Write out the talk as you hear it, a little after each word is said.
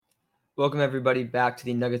Welcome, everybody, back to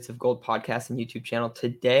the Nuggets of Gold podcast and YouTube channel.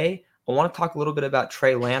 Today, I want to talk a little bit about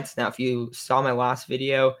Trey Lance. Now, if you saw my last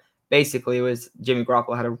video, basically it was Jimmy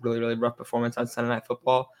Garoppolo had a really rough performance on Sunday Night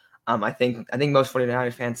Football. I think most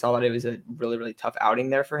 49ers fans saw that it was a really tough outing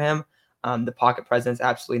there for him. The pocket presence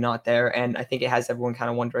absolutely not there, and I think it has everyone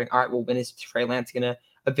kind of wondering, all right, well, when is Trey Lance going to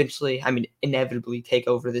eventually, inevitably take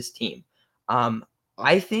over this team?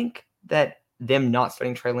 I think that them not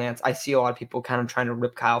starting Trey Lance, I see a lot of people kind of trying to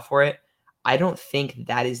rip Kyle for it. I don't think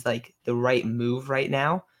that is like the right move right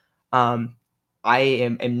now. I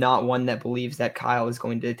am not one that believes that Kyle is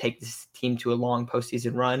going to take this team to a long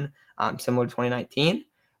postseason run, similar to 2019.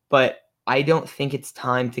 But I don't think it's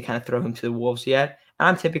time to kind of throw him to the wolves yet. And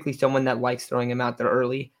I'm typically someone that likes throwing him out there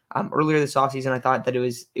early. Earlier this offseason, I thought that it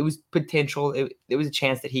was potential. It was a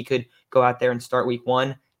chance that he could go out there and start week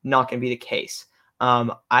one. Not going to be the case.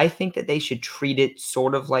 I think that they should treat it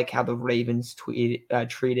sort of like how the Ravens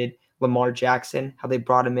treated Lamar Jackson, how they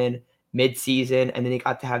brought him in mid-season, and then he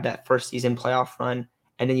got to have that first season playoff run.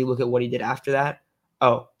 And then you look at what he did after that.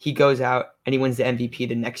 Oh, he goes out and he wins the MVP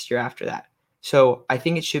the next year after that. So I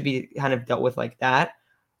think it should be kind of dealt with like that.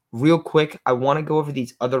 Real quick, I want to go over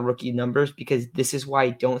these other rookie numbers because this is why I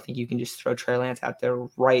don't think you can just throw Trey Lance out there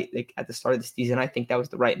right at the start of the season. I think that was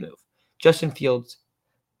the right move. Justin Fields,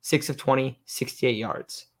 6 of 20, 68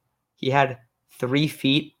 yards. He had 3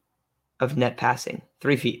 feet of net passing.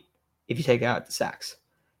 3 feet if you take out the sacks.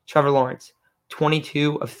 Trevor Lawrence,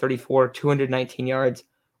 22 of 34, 219 yards,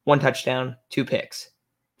 1 touchdown, 2 picks,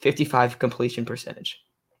 55 completion percentage.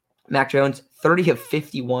 Mac Jones, 30 of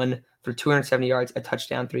 51 for 270 yards, a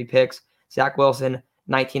touchdown, 3 picks. Zach Wilson,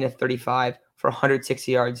 19 of 35 for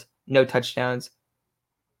 160 yards, no touchdowns,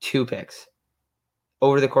 2 picks.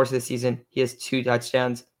 Over the course of the season, he has 2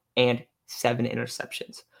 touchdowns and 7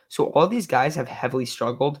 interceptions. So all these guys have heavily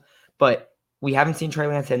struggled, but we haven't seen Trey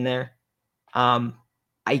Lance in there.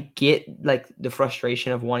 I get like the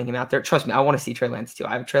frustration of wanting him out there. Trust me, I want to see Trey Lance too.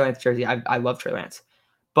 I have a Trey Lance jersey. I love Trey Lance.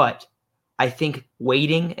 But I think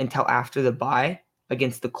waiting until after the bye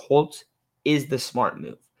against the Colts is the smart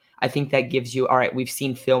move. I think that gives you, all right, we've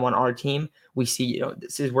seen film on our team. We see,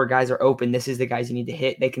 this is where guys are open. This is the guys you need to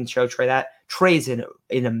hit. They can show Trey that. Trey's an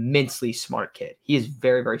immensely smart kid. He is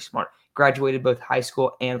very very Graduated both high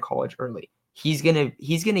school and college early. He's gonna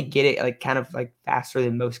get it like kind of like faster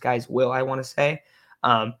than most guys will, I want to say.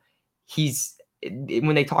 He's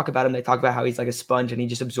when they talk about him, they talk about how he's like a sponge and he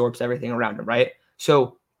just absorbs everything around him, right?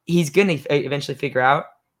 So he's gonna eventually figure out.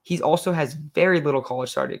 He also has very little college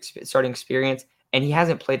starting experience, and he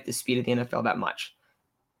hasn't played at the speed of the NFL that much.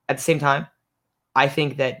 At the same time, I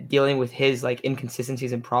think that dealing with his like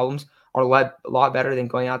inconsistencies and problems are a lot better than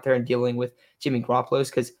going out there and dealing with Jimmy Garoppolo's,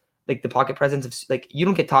 because like the pocket presence of like you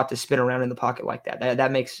don't get taught to spin around in the pocket like that.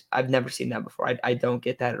 That makes I've never seen that before. I don't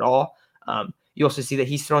get that at all. You also see that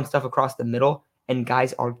he's throwing stuff across the middle, and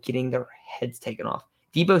guys are getting their heads taken off.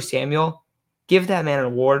 Deebo Samuel, give that man an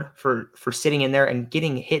award for sitting in there and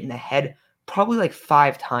getting hit in the head probably like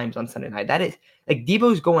 5 times on Sunday night. That is like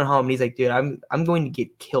Deebo's going home and he's like, dude, I'm going to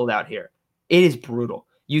get killed out here. It is brutal.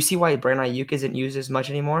 You see why Brandon Ayuk isn't used as much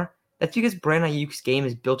anymore? That's because Brandon Ayuk's game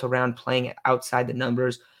is built around playing outside the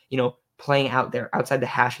numbers, playing out there, outside the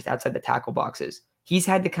hashes, outside the tackle boxes. He's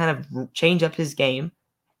had to kind of change up his game.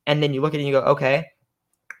 And then you look at it and you go, okay,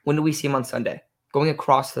 when do we see him on Sunday? Going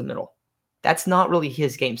across the middle. That's not really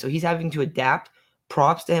his game. So he's having to adapt.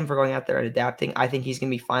 Props to him for going out there and adapting. I think he's going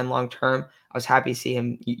to be fine long term. I was happy to see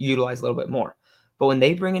him utilize a little bit more. But when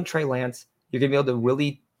they bring in Trey Lance, you're going to be able to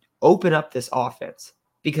really open up this offense,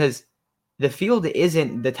 because the field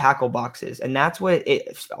isn't the tackle boxes. And that's what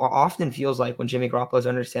it often feels like when Jimmy Garoppolo is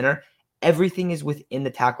under center. Everything is within the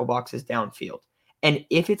tackle boxes downfield. And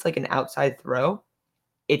if it's like an outside throw,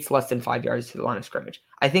 it's less than 5 yards to the line of scrimmage.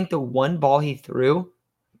 I think the one ball he threw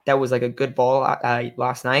that was like a good ball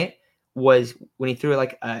last night was when he threw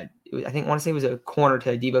like I want to say it was a corner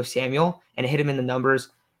to Deebo Samuel, and it hit him in the numbers.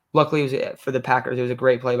 Luckily, it was for the Packers. It was a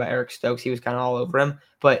great play by Eric Stokes. He was kind of all over him.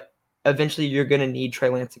 But eventually, you're going to need Trey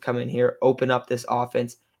Lance to come in here, open up this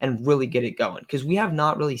offense, and really get it going. Because we have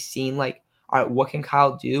not really seen like, all right, what can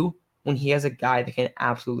Kyle do when he has a guy that can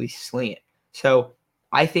absolutely sling it? So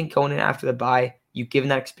I think going in after the bye, you give him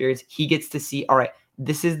that experience. He gets to see, all right,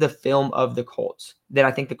 this is the film of the Colts. Then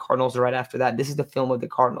I think the Cardinals are right after that. This is the film of the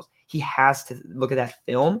Cardinals. He has to look at that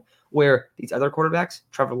film where these other quarterbacks,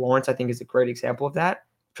 Trevor Lawrence, I think is a great example of that.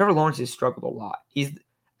 Trevor Lawrence has struggled a lot.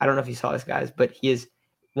 I don't know if you saw this, guys, but he is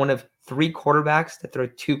one of 3 quarterbacks that throw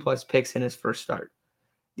 2+ picks in his first start.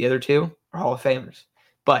 The other 2 are Hall of Famers.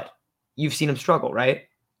 But you've seen him struggle, right?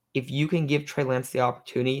 If you can give Trey Lance the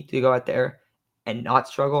opportunity to go out there and not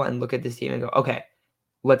struggle and look at this team and go, okay,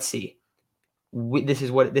 let's see. this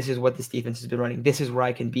is what this defense has been running. This is where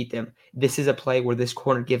I can beat them. This is a play where this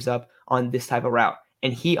corner gives up on this type of route.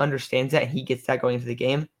 And he understands that, and he gets that going into the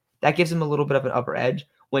game. That gives him a little bit of an upper edge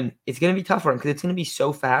when it's going to be tough for him because it's going to be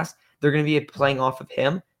so fast. They're going to be playing off of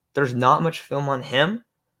him. There's not much film on him.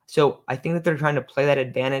 So I think that they're trying to play that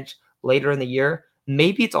advantage later in the year.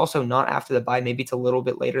 Maybe it's also not after the bye. Maybe it's a little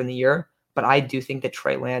bit later in the year. But I do think that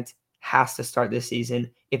Trey Lance has to start this season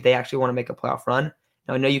if they actually want to make a playoff run.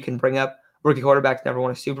 Now, I know you can bring up rookie quarterbacks never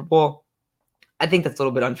won a Super Bowl. I think that's a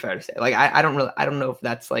little bit unfair to say. Like, I don't know if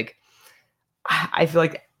that's like, I feel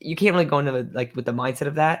like you can't really go into with the mindset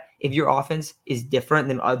of that. If your offense is different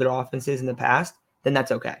than other offenses in the past, then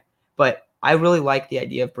that's okay. But I really like the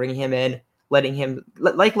idea of bringing him in, letting him,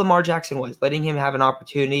 like Lamar Jackson was, letting him have an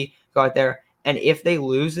opportunity, go out there. And if they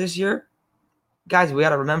lose this year, guys, we got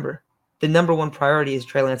to remember, the number one priority is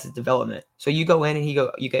Trey Lance's development. So you go in and you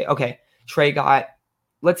go, okay, Trey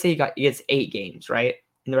let's say he gets 8 games, right?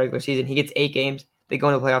 In the regular season, he gets 8 games. They go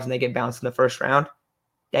into the playoffs and they get bounced in the first round.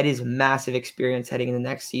 That is massive experience heading in the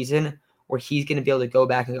next season where he's going to be able to go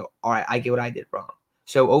back and go, all right, I get what I did wrong.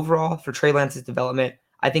 So overall, for Trey Lance's development,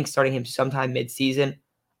 I think starting him sometime mid-season,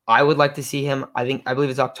 I would like to see him. I believe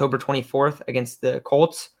it's October 24th against the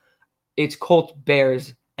Colts. It's Colts,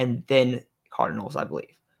 Bears, and then Cardinals, I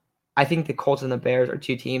believe. I think the Colts and the Bears are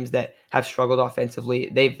 2 teams that have struggled offensively.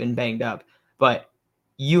 They've been banged up. But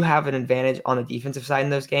you have an advantage on the defensive side in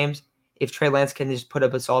those games. If Trey Lance can just put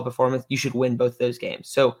up a solid performance, you should win both those games.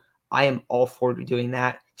 So I am all for doing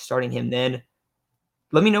that, starting him then.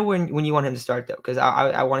 Let me know when you want him to start, though, because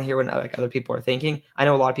I want to hear what other people are thinking. I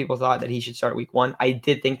know a lot of people thought that he should start week 1. I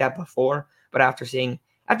did think that before, but after seeing,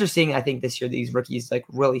 I think this year these rookies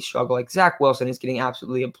really struggle. Like Zach Wilson is getting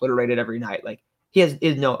absolutely obliterated every night. Like he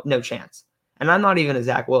is no chance. And I'm not even a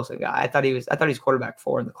Zach Wilson guy. I thought he's quarterback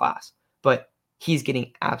 4 in the class, but he's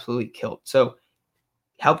getting absolutely killed. So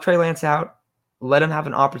help Trey Lance out. Let him have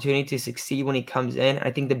an opportunity to succeed when he comes in.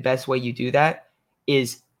 I think the best way you do that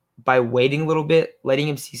is by waiting a little bit, letting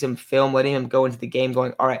him see some film, letting him go into the game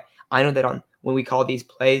going, all right, I know that when we call these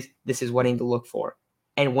plays, this is what I need to look for.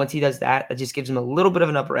 And once he does that, that just gives him a little bit of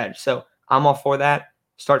an upper edge. So I'm all for that.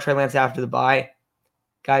 Start Trey Lance after the bye.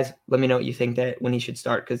 Guys, let me know what you think that when he should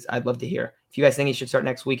start because I'd love to hear. If you guys think he should start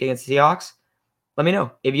next week against the Seahawks, let me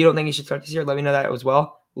know. If you don't think he should start this year, let me know that as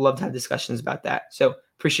well. Love to have discussions about that. So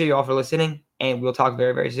appreciate you all for listening, and we'll talk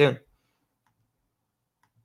very, very soon.